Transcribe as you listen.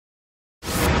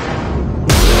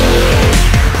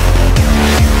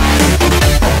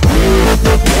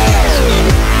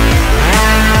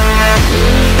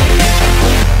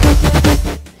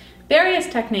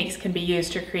techniques can be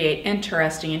used to create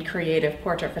interesting and creative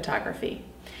portrait photography.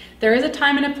 There is a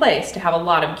time and a place to have a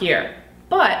lot of gear,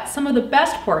 but some of the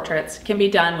best portraits can be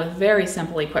done with very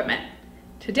simple equipment.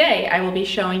 Today, I will be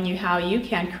showing you how you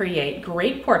can create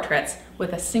great portraits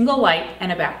with a single light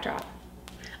and a backdrop.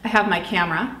 I have my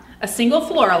camera, a single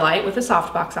Flora light with a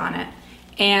softbox on it,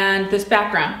 and this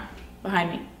background behind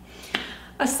me.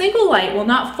 A single light will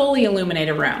not fully illuminate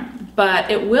a room, but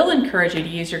it will encourage you to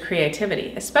use your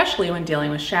creativity, especially when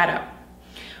dealing with shadow.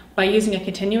 By using a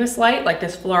continuous light like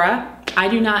this Flora, I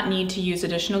do not need to use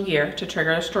additional gear to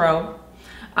trigger a strobe.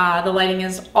 The lighting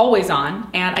is always on,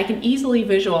 and I can easily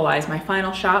visualize my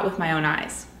final shot with my own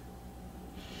eyes.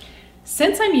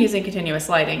 Since I'm using continuous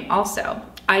lighting also,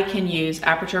 I can use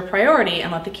aperture priority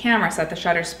and let the camera set the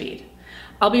shutter speed.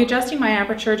 I'll be adjusting my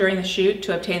aperture during the shoot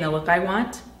to obtain the look I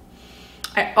want.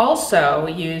 I also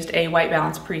used a white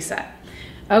balance preset.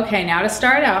 Okay, now to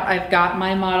start out, I've got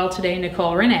my model today,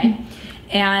 Nicole Renee,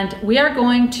 and we are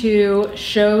going to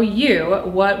show you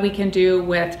what we can do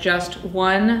with just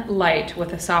one light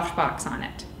with a softbox on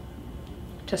it.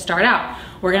 To start out,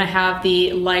 we're gonna have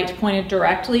the light pointed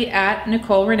directly at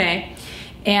Nicole Renee,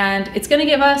 and it's gonna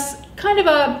give us kind of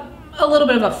a little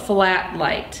bit of a flat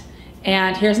light.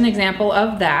 And here's an example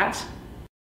of that.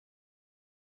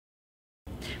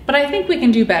 But I think we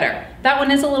can do better. That one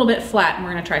is a little bit flat, and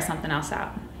we're gonna try something else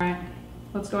out. All right,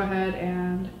 let's go ahead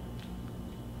and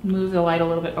move the light a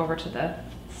little bit over to the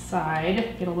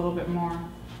side, get a little bit more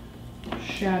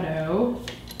shadow.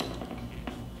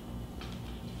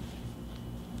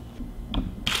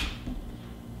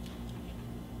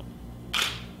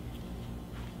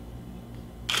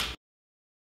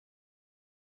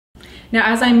 Now,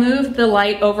 as I move the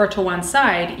light over to one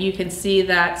side, you can see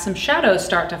that some shadows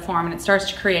start to form, and it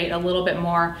starts to create a little bit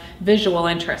more visual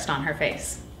interest on her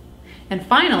face. And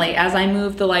finally, as I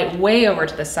move the light way over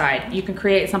to the side, you can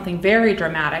create something very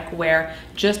dramatic where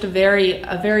just a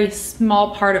very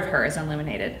small part of her is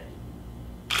illuminated.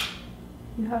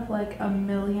 You have like a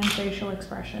million facial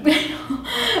expressions.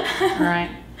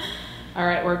 All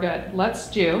right, we're good.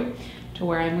 Let's do to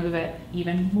where I move it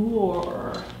even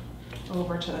more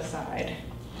over to the side.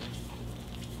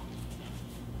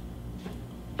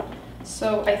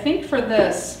 So I think for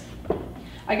this,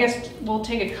 I guess we'll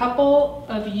take a couple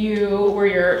of you where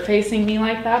you're facing me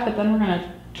like that, but then we're gonna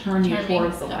turn you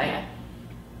towards the light.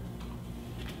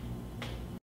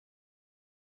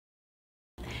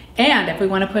 And if we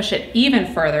want to push it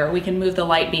even further, we can move the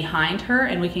light behind her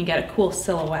and we can get a cool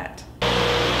silhouette.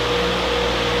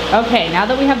 Okay, now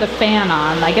that we have the fan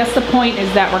on, I guess the point is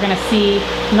that we're going to see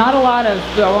not a lot of,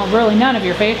 well, really none of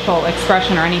your facial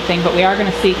expression or anything, but we are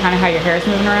going to see kind of how your hair is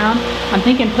moving around. I'm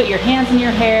thinking put your hands in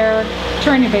your hair,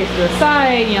 turn your face to the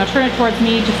side, you know, turn it towards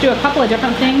me, just do a couple of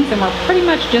different things, and we're pretty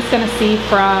much just going to see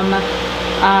from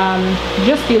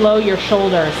just below your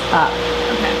shoulders up.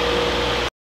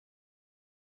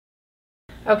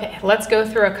 Okay, let's go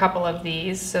through a couple of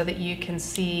these so that you can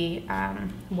see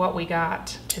what we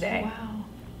got today. Wow.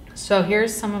 So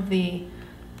here's some of the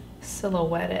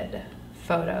silhouetted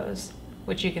photos,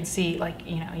 which you can see, like,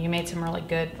 you know, you made some really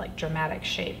good, like, dramatic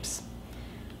shapes.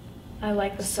 I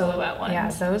like the silhouette ones. Yeah,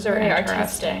 those are very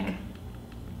interesting. artistic.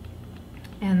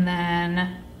 And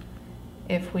then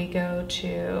if we go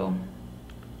to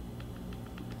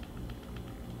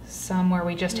somewhere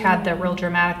we just had the real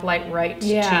dramatic light right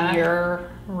to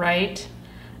your right,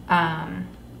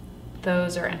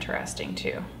 those are interesting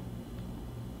too.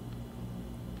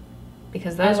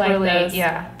 Because those like really, those.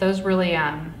 Yeah, those really,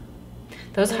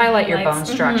 those highlight your bone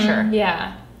structure.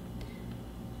 Yeah.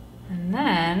 And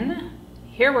then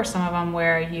here were some of them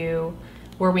where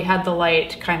we had the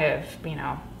light kind of, you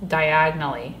know,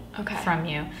 diagonally from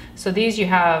you. So these you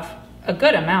have a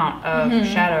good amount of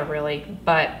shadow really,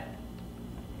 but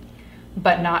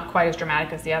not quite as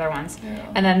dramatic as the other ones.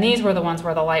 Yeah. And then these were the ones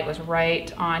where the light was right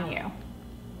on you.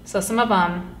 So some of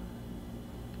them,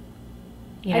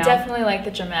 you know, I definitely like the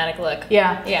dramatic look.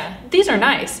 Yeah. Yeah. These are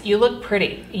nice. You look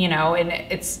pretty, you know, and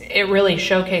it really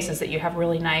showcases that you have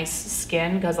really nice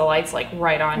skin because the light's like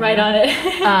right on you. Right on it.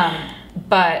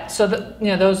 But so you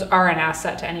know, those are an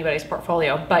asset to anybody's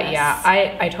portfolio. But yeah,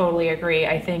 I totally agree.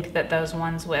 I think that those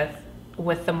ones with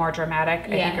the more dramatic, I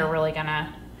think are really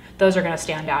those are gonna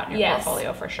stand out in your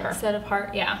portfolio for sure. Set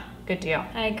apart, yeah. Good deal.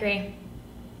 I agree.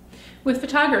 With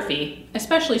photography,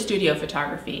 especially studio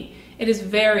photography, it is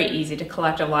very easy to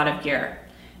collect a lot of gear.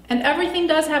 And everything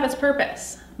does have its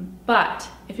purpose. But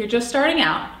if you're just starting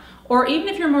out, or even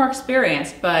if you're more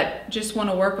experienced but just want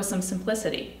to work with some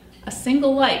simplicity, a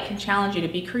single light can challenge you to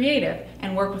be creative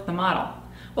and work with the model,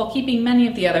 while keeping many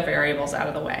of the other variables out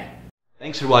of the way.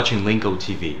 Thanks for watching Linco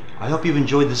TV. I hope you've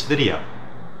enjoyed this video.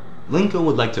 Linco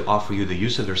would like to offer you the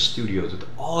use of their studios with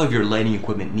all of your lighting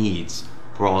equipment needs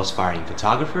for all aspiring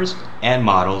photographers and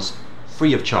models,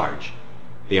 free of charge.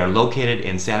 They are located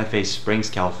in Santa Fe Springs,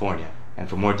 California, and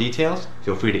for more details,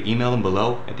 feel free to email them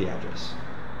below at the address.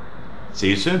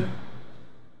 See you soon!